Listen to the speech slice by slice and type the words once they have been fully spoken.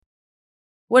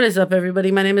What is up,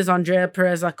 everybody? My name is Andrea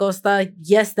Perez Acosta.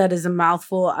 Yes, that is a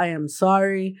mouthful. I am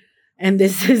sorry. And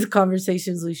this is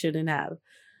Conversations We Shouldn't Have.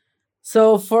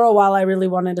 So, for a while, I really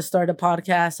wanted to start a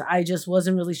podcast. I just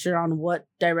wasn't really sure on what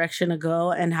direction to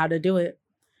go and how to do it.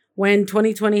 When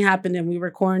 2020 happened and we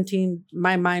were quarantined,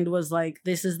 my mind was like,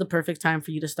 this is the perfect time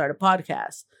for you to start a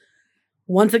podcast.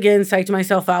 Once again, psyched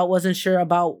myself out, wasn't sure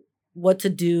about what to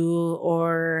do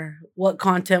or what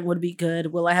content would be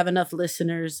good. Will I have enough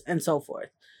listeners and so forth?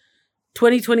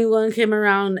 2021 came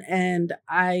around and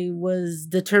I was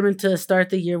determined to start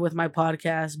the year with my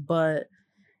podcast, but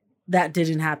that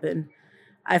didn't happen.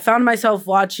 I found myself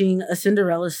watching A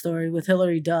Cinderella Story with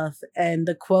Hilary Duff, and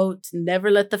the quote,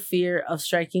 "Never let the fear of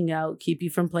striking out keep you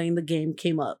from playing the game,"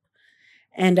 came up.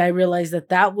 And I realized that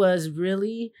that was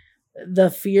really the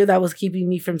fear that was keeping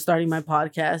me from starting my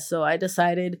podcast. So I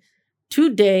decided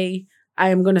today I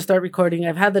am going to start recording.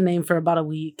 I've had the name for about a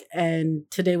week, and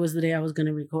today was the day I was going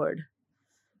to record.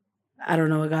 I don't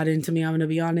know what got into me, I'm going to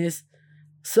be honest.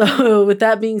 So, with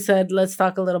that being said, let's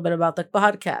talk a little bit about the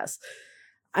podcast.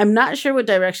 I'm not sure what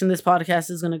direction this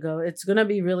podcast is going to go. It's going to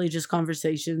be really just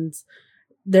conversations.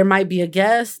 There might be a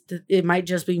guest, it might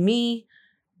just be me,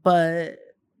 but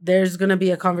there's going to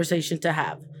be a conversation to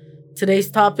have.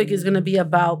 Today's topic is going to be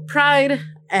about Pride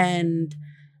and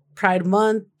Pride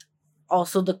Month.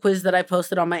 Also, the quiz that I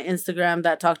posted on my Instagram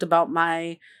that talked about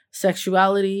my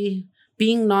sexuality,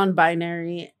 being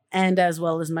non-binary, and as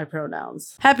well as my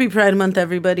pronouns. Happy Pride Month,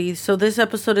 everybody. So this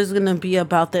episode is going to be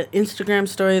about the Instagram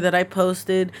story that I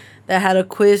posted that had a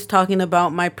quiz talking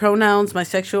about my pronouns, my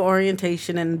sexual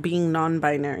orientation, and being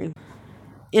non-binary.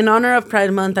 In honor of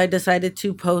Pride Month, I decided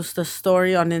to post a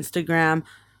story on Instagram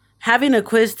having a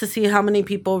quiz to see how many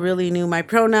people really knew my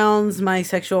pronouns, my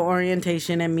sexual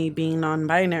orientation, and me being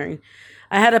non-binary.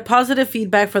 I had a positive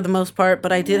feedback for the most part,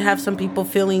 but I did have some people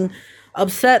feeling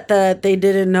upset that they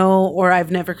didn't know or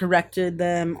I've never corrected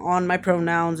them on my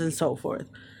pronouns and so forth.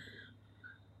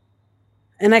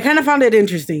 And I kind of found it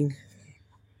interesting.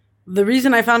 The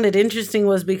reason I found it interesting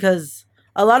was because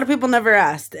a lot of people never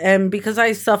asked. And because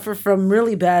I suffer from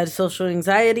really bad social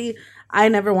anxiety, I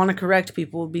never want to correct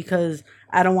people because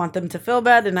I don't want them to feel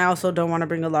bad. And I also don't want to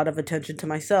bring a lot of attention to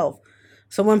myself.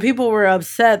 So when people were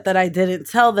upset that I didn't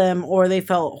tell them or they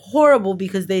felt horrible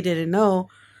because they didn't know,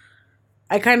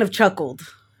 I kind of chuckled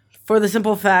for the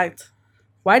simple fact,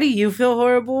 why do you feel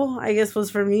horrible? I guess was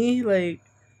for me, like,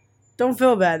 don't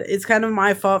feel bad. It's kind of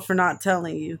my fault for not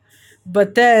telling you.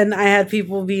 But then I had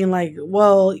people being like,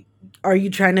 well, are you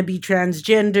trying to be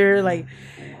transgender? Like,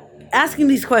 asking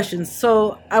these questions.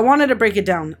 So I wanted to break it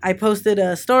down. I posted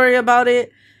a story about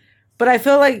it, but I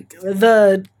feel like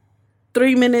the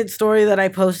 3-minute story that I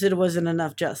posted wasn't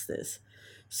enough justice.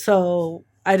 So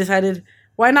I decided,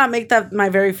 why not make that my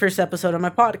very first episode of my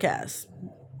podcast?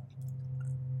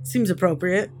 Seems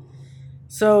appropriate.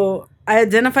 So I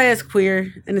identify as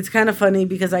queer, and it's kind of funny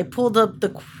because I pulled up the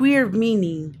queer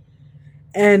meaning,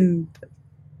 and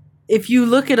if you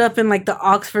look it up in like the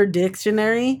Oxford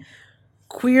Dictionary,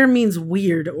 queer means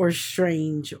weird or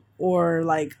strange or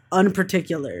like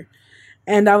unparticular.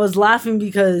 And I was laughing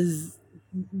because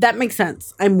that makes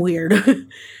sense. I'm weird.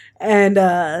 And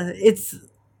it's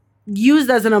used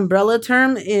as an umbrella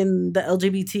term in the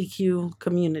LGBTQ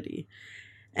community.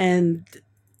 And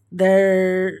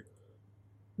the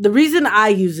reason I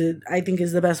use it, I think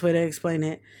is the best way to explain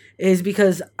it, is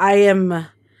because I am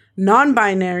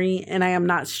non-binary and I am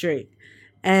not straight.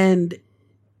 And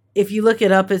if you look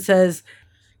it up, it says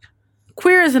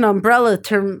queer is an umbrella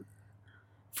term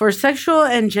for sexual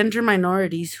and gender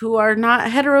minorities who are not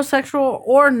heterosexual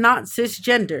or not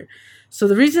cisgender. So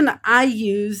the reason I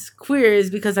use queer is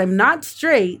because I'm not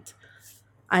straight.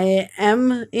 I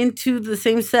am into the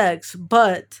same sex,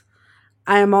 but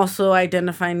I am also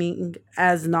identifying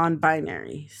as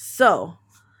non-binary. So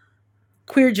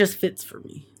queer just fits for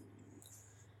me.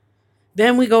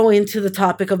 Then we go into the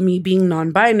topic of me being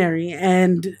non-binary.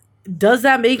 And does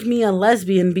that make me a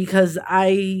lesbian because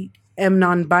I am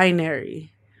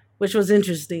non-binary? Which was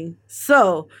interesting.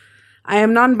 So I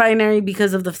am non-binary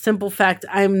because of the simple fact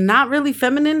I'm not really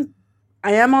feminine.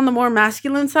 I am on the more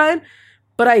masculine side,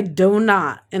 but I do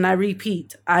not, and I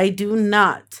repeat, I do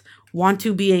not want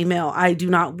to be a male. I do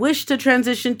not wish to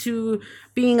transition to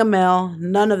being a male.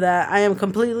 None of that. I am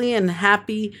completely and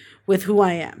happy with who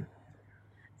I am.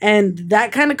 And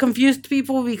that kind of confused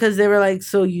people because they were like,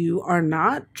 so you are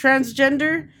not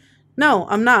transgender? No,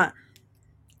 I'm not.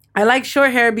 I like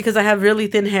short hair because I have really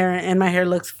thin hair and my hair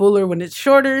looks fuller when it's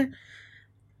shorter.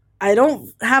 I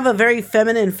don't have a very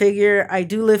feminine figure. I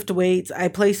do lift weights. I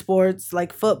play sports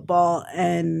like football,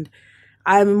 and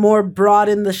I'm more broad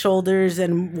in the shoulders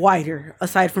and wider,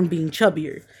 aside from being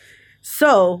chubbier.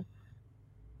 So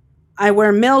I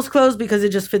wear male's clothes because it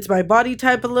just fits my body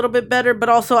type a little bit better, but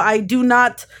also I do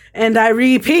not, and I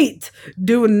repeat,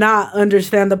 do not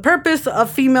understand the purpose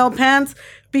of female pants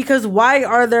because why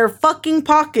are there fucking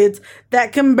pockets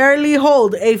that can barely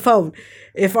hold a phone?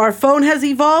 If our phone has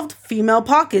evolved, female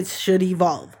pockets should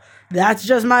evolve. That's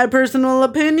just my personal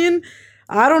opinion.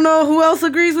 I don't know who else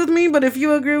agrees with me, but if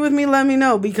you agree with me, let me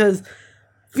know because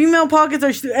female pockets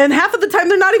are, and half of the time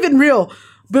they're not even real.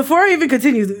 Before I even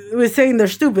continue with saying they're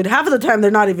stupid, half of the time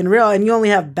they're not even real and you only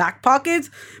have back pockets.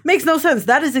 Makes no sense.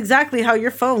 That is exactly how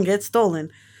your phone gets stolen.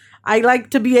 I like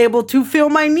to be able to feel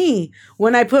my knee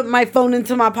when I put my phone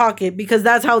into my pocket because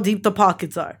that's how deep the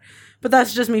pockets are. But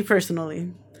that's just me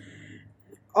personally.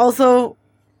 Also,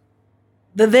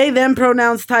 the they them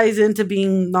pronouns ties into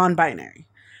being non-binary.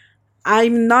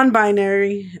 I'm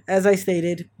non-binary, as I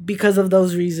stated, because of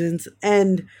those reasons.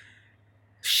 And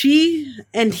she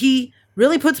and he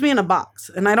really puts me in a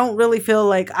box. And I don't really feel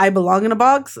like I belong in a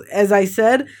box. As I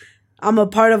said, I'm a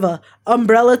part of a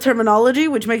umbrella terminology,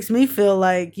 which makes me feel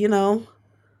like,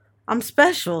 I'm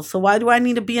special. So why do I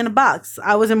need to be in a box?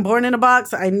 I wasn't born in a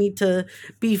box. I need to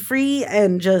be free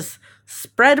and just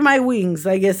spread my wings,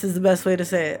 I guess is the best way to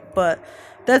say it. But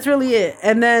that's really it.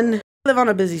 And then I live on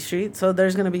a busy street, so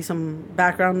there's going to be some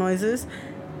background noises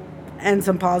and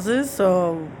some pauses.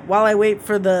 So while I wait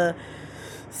for the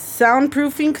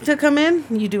soundproofing to come in,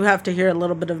 you do have to hear a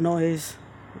little bit of noise.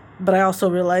 But I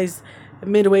also realized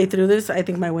midway through this, I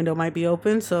think my window might be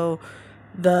open, so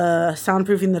the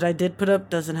soundproofing that I did put up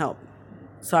doesn't help.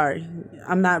 Sorry,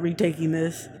 I'm not retaking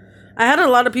this. I had a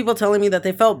lot of people telling me that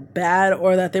they felt bad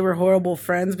or that they were horrible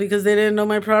friends because they didn't know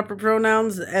my proper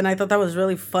pronouns, and I thought that was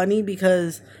really funny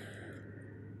because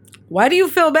why do you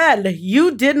feel bad?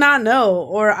 You did not know,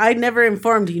 or I never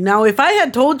informed you. Now, if I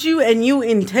had told you and you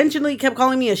intentionally kept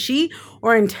calling me a she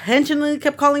or intentionally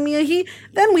kept calling me a he,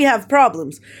 then we have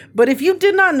problems. But if you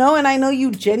did not know and I know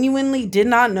you genuinely did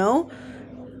not know,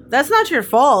 that's not your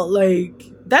fault. Like,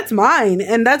 that's mine.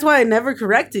 And that's why I never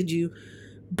corrected you.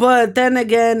 But then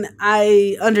again,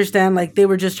 I understand, like, they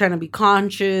were just trying to be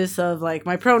conscious of, like,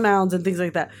 my pronouns and things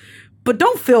like that. But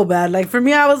don't feel bad. Like, for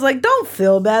me, I was like, don't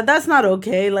feel bad. That's not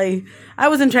okay. Like, I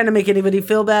wasn't trying to make anybody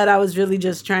feel bad. I was really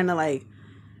just trying to, like,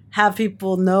 have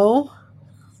people know.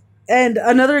 And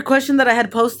another question that I had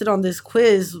posted on this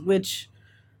quiz, which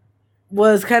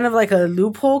was kind of like a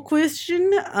loophole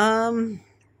question.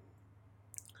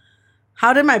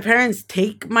 How did my parents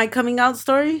take my coming out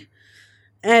story?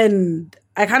 And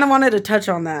I kind of wanted to touch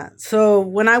on that. So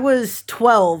when I was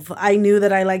 12, I knew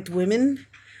that I liked women,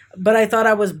 but I thought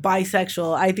I was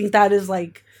bisexual. I think that is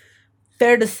like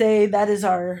fair to say that is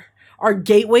our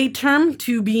gateway term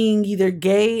to being either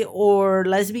gay or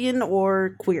lesbian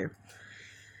or queer.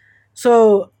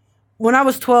 So when I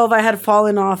was 12, I had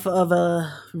fallen off of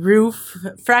a roof,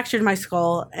 fractured my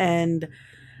skull, and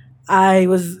I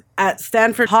was at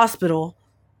Stanford Hospital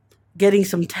getting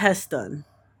some tests done.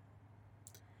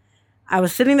 I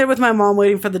was sitting there with my mom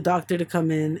waiting for the doctor to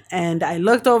come in, and I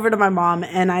looked over to my mom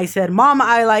and I said, "Mom,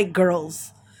 I like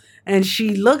girls." And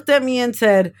she looked at me and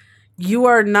said, "You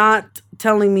are not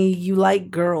telling me you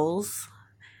like girls,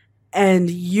 and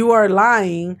you are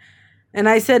lying." And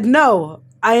I said, "No,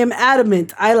 I am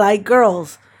adamant. I like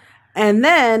girls." And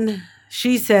then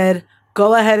she said,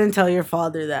 "Go ahead and tell your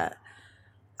father that."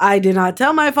 I did not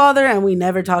tell my father, and we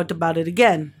never talked about it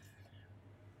again.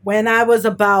 When I was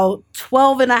about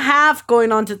 12 and a half,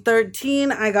 going on to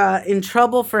 13, I got in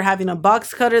trouble for having a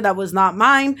box cutter that was not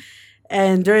mine.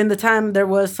 And during the time, there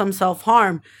was some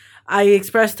self-harm. I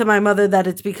expressed to my mother that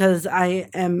it's because I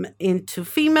am into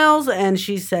females, and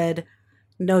she said,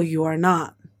 "No, you are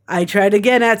not." I tried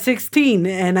again at 16,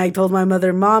 and I told my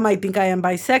mother, "Mom, I think I am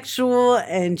bisexual."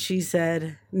 And she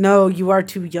said, "No, you are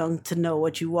too young to know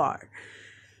what you are."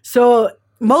 So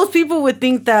most people would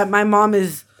think that my mom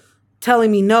is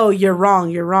telling me, "No, you're wrong,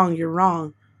 you're wrong, you're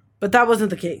wrong." But that wasn't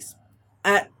the case.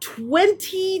 At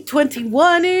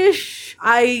 21-ish,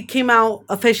 I came out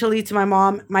officially to my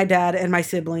mom, my dad, and my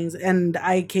siblings, and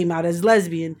I came out as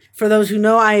lesbian. For those who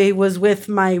know, I was with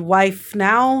my wife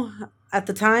now. At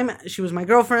the time, she was my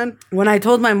girlfriend. When I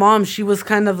told my mom, she was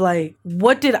kind of like,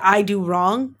 "What did I do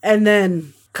wrong?" And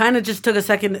then kind of just took a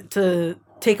second to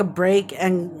take a break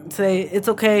and say, "It's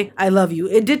okay, I love you."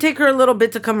 It did take her a little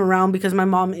bit to come around because my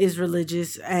mom is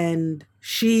religious and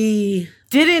she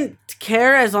didn't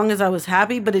care as long as I was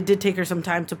happy, but it did take her some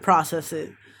time to process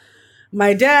it.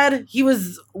 My dad, he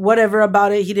was whatever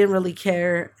about it. He didn't really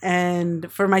care.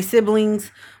 And for my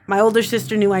siblings, my older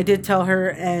sister knew I did tell her,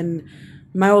 and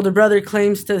my older brother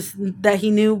claims that he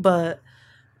knew, but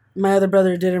my other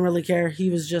brother didn't really care. He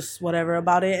was just whatever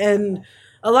about it. And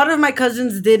a lot of my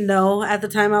cousins did know. At the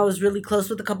time, I was really close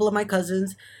with a couple of my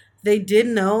cousins. They did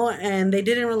know and they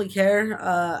didn't really care.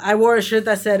 I wore a shirt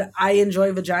that said, I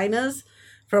enjoy vaginas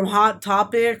from Hot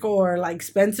Topic or like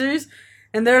Spencer's.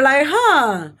 And they're like,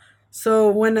 huh. So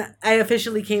when I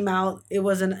officially came out, it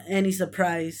wasn't any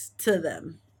surprise to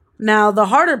them. Now, the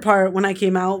harder part when I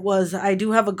came out was I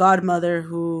do have a godmother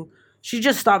who she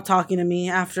just stopped talking to me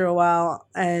after a while.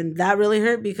 And that really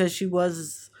hurt because she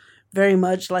was very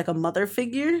much like a mother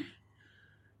figure.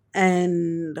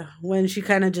 And when she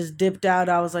kind of just dipped out,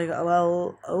 I was like,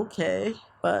 well, okay.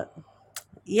 But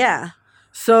yeah.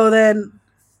 So then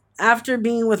after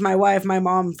being with my wife, my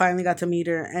mom finally got to meet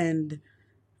her. And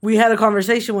we had a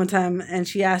conversation one time. And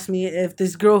she asked me if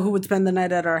this girl who would spend the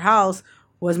night at our house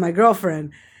was my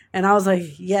girlfriend. And I was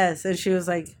like, yes. And she was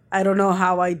like, I don't know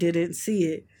how I didn't see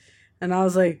it. And I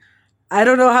was like, I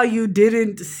don't know how you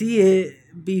didn't see it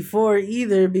before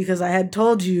either because I had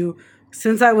told you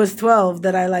since I was 12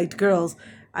 that I liked girls.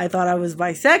 I thought I was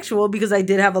bisexual because I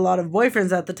did have a lot of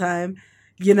boyfriends at the time.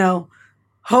 You know,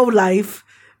 hoe life.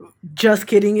 Just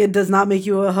kidding. It does not make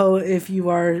you a hoe if you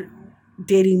are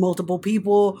dating multiple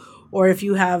people or if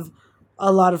you have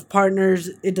a lot of partners.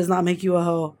 It does not make you a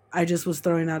hoe. I just was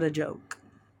throwing out a joke.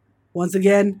 Once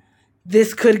again,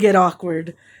 this could get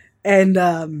awkward.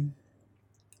 And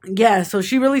yeah, so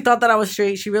she really thought that I was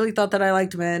straight. She really thought that I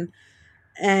liked men.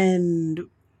 And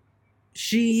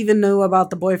she even knew about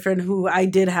the boyfriend who I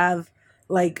did have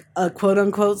like a quote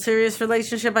unquote serious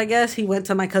relationship, I guess. He went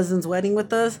to my cousin's wedding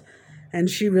with us and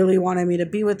she really wanted me to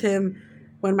be with him.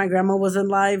 When my grandma was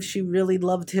alive, she really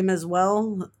loved him as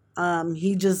well.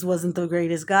 He just wasn't the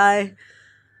greatest guy.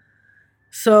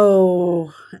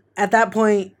 So at that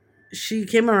point, she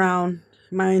came around.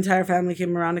 My entire family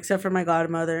came around except for my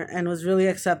godmother and was really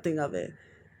accepting of it.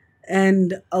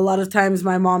 And a lot of times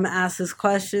my mom asks us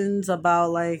questions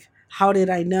about like, how did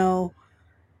I know?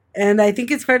 And I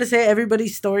think it's fair to say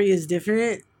everybody's story is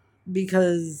different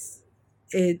because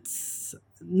it's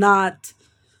not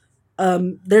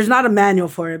there's not a manual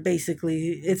for it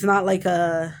basically. It's not like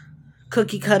a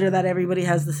cookie cutter that everybody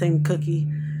has the same cookie.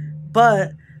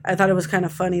 But I thought it was kind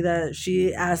of funny that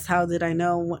she asked how did I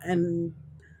know and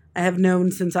I have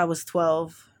known since I was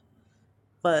 12.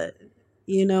 But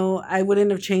you know, I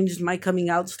wouldn't have changed my coming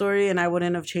out story and I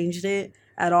wouldn't have changed it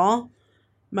at all.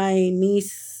 My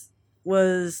niece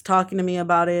was talking to me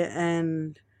about it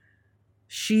and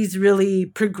she's really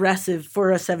progressive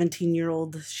for a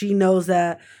 17-year-old. She knows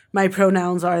that my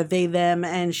pronouns are they them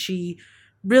and she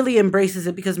really embraces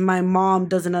it because my mom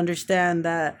doesn't understand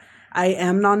that I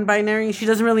am non-binary. She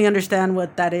doesn't really understand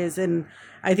what that is and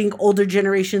I think older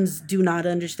generations do not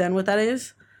understand what that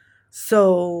is.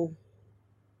 So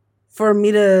for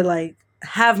me to like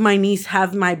have my niece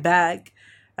have my back,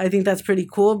 I think that's pretty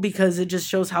cool because it just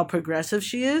shows how progressive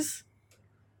she is.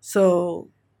 So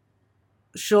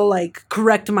she'll like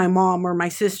correct my mom or my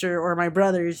sister or my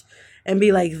brothers and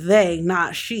be like they,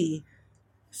 not she.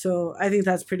 So I think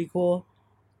that's pretty cool.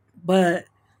 But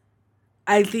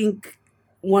I think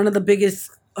one of the biggest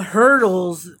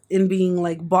hurdles in being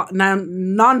like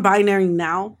non-binary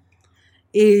now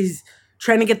is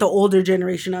trying to get the older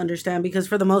generation to understand because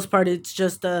for the most part it's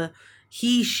just a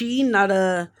he she, not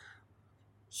a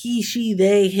he she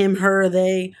they him her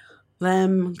they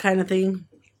them kind of thing.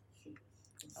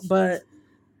 But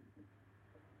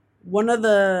one of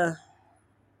the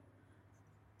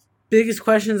biggest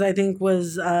questions I think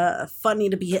was funny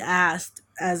to be asked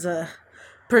as a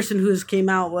person who's came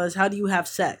out was how do you have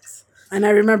sex? And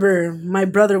I remember my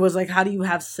brother was like, how do you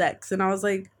have sex? And I was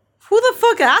like, who the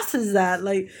fuck asks that?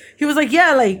 Like, he was like,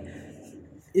 yeah, like,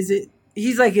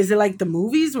 he's like, is it like the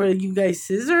movies where you guys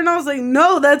scissor? And I was like,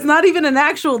 no, that's not even an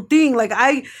actual thing. Like,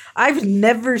 I've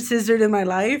never scissored in my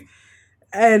life.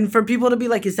 And for people to be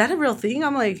like, is that a real thing?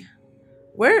 I'm like,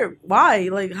 where, why?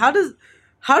 Like, how does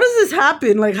this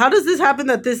happen? Like, how does this happen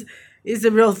that this is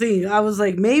a real thing? I was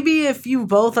like, maybe if you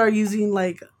both are using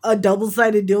like a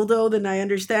double-sided dildo, then I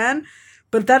understand.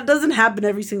 But that doesn't happen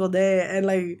every single day. And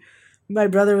like, my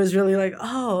brother was really like,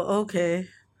 oh, okay.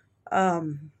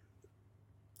 Um,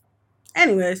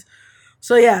 anyways.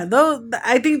 So yeah, though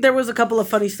I think there was a couple of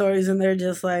funny stories and they're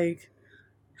just like,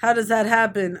 how does that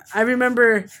happen? I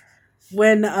remember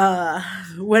when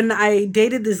I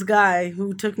dated this guy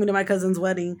who took me to my cousin's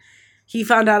wedding, he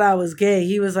found out I was gay.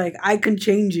 He was like, I can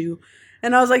change you.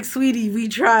 And I was like, sweetie, we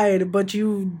tried, but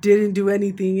you didn't do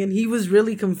anything. And he was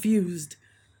really confused.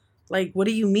 Like, what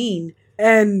do you mean?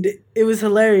 And it was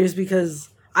hilarious because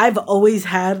I've always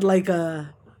had like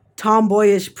a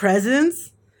tomboyish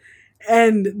presence.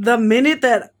 And the minute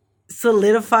that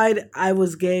solidified I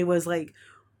was gay was like,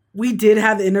 we did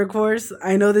have intercourse.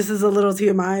 I know this is a little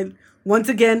TMI. Once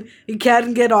again, it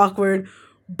can get awkward,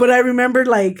 but I remember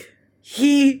like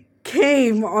he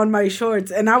came on my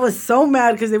shorts and I was so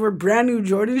mad because they were brand new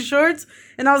Jordan shorts.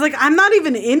 And I was like, I'm not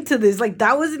even into this. Like,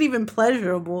 that wasn't even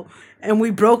pleasurable. And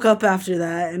we broke up after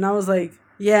that. And I was like,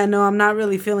 yeah, no, I'm not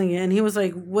really feeling it. And he was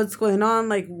like, what's going on?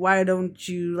 Like, why don't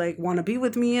you like want to be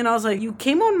with me? And I was like, you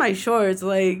came on my shorts.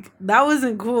 Like, that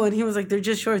wasn't cool. And he was like, they're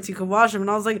just shorts. You can wash them.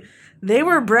 And I was like, they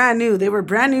were brand new. They were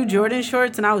brand new Jordan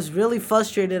shorts, and I was really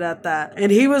frustrated at that.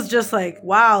 And he was just like,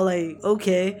 wow, like,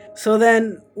 okay. So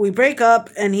then we break up,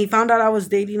 and he found out I was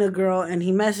dating a girl, and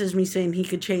he messaged me saying he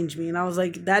could change me. And I was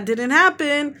like, that didn't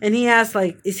happen. And he asked,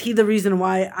 like, is he the reason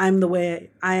why I'm the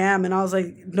way I am? And I was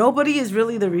like, nobody is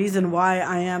really the reason why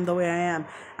I am the way I am.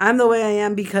 I'm the way I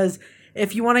am because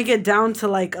if you want to get down to,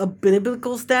 like, a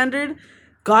biblical standard,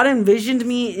 God envisioned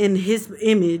me in his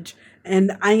image,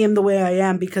 and I am the way I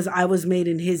am because I was made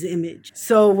in his image.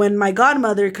 So when my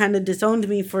godmother kind of disowned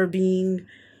me for being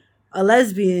a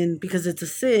lesbian because it's a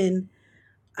sin,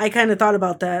 I kind of thought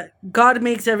about that. God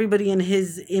makes everybody in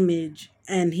his image,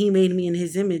 and he made me in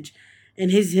his image, and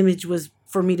his image was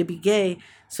for me to be gay.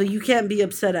 So you can't be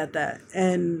upset at that.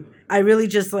 And I really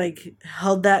just like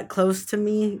held that close to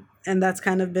me, and that's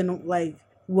kind of been like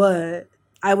what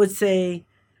I would say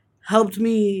helped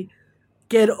me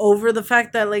get over the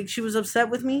fact that like she was upset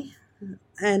with me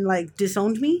and like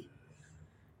disowned me.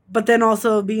 But then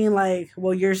also being like,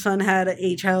 well, your son had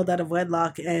a child out of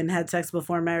wedlock and had sex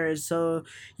before marriage, so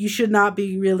you should not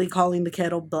be really calling the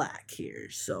kettle black here.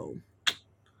 So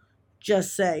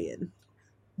just saying.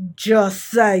 Just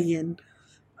saying.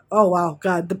 Oh wow,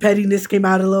 God, the pettiness came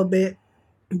out a little bit.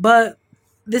 But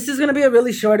this is gonna be a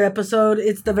really short episode.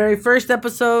 It's the very first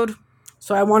episode.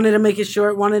 So I wanted to make it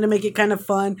short, wanted to make it kind of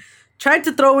fun. Tried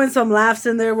to throw in some laughs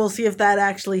in there. We'll see if that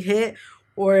actually hit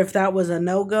or if that was a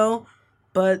no-go.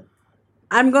 But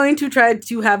I'm going to try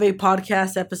to have a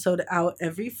podcast episode out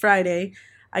every Friday.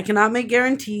 I cannot make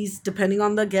guarantees depending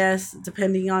on the guest,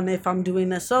 depending on if I'm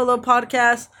doing a solo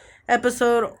podcast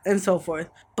episode and so forth.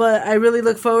 But I really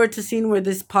look forward to seeing where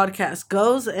this podcast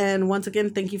goes. And once again,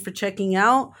 thank you for checking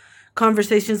out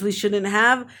Conversations We Shouldn't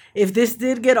Have. If this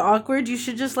did get awkward, you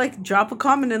should just like drop a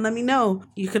comment and let me know.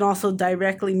 You can also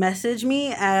directly message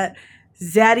me at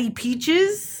Zaddy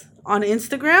Peaches on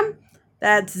Instagram.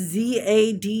 That's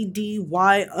ZADDY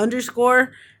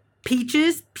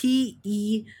Peaches,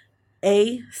 PEACHES.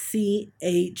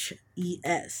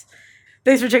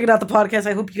 Thanks for checking out the podcast.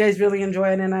 I hope you guys really enjoy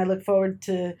it, and I look forward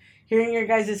to hearing your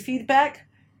guys' feedback.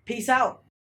 Peace out.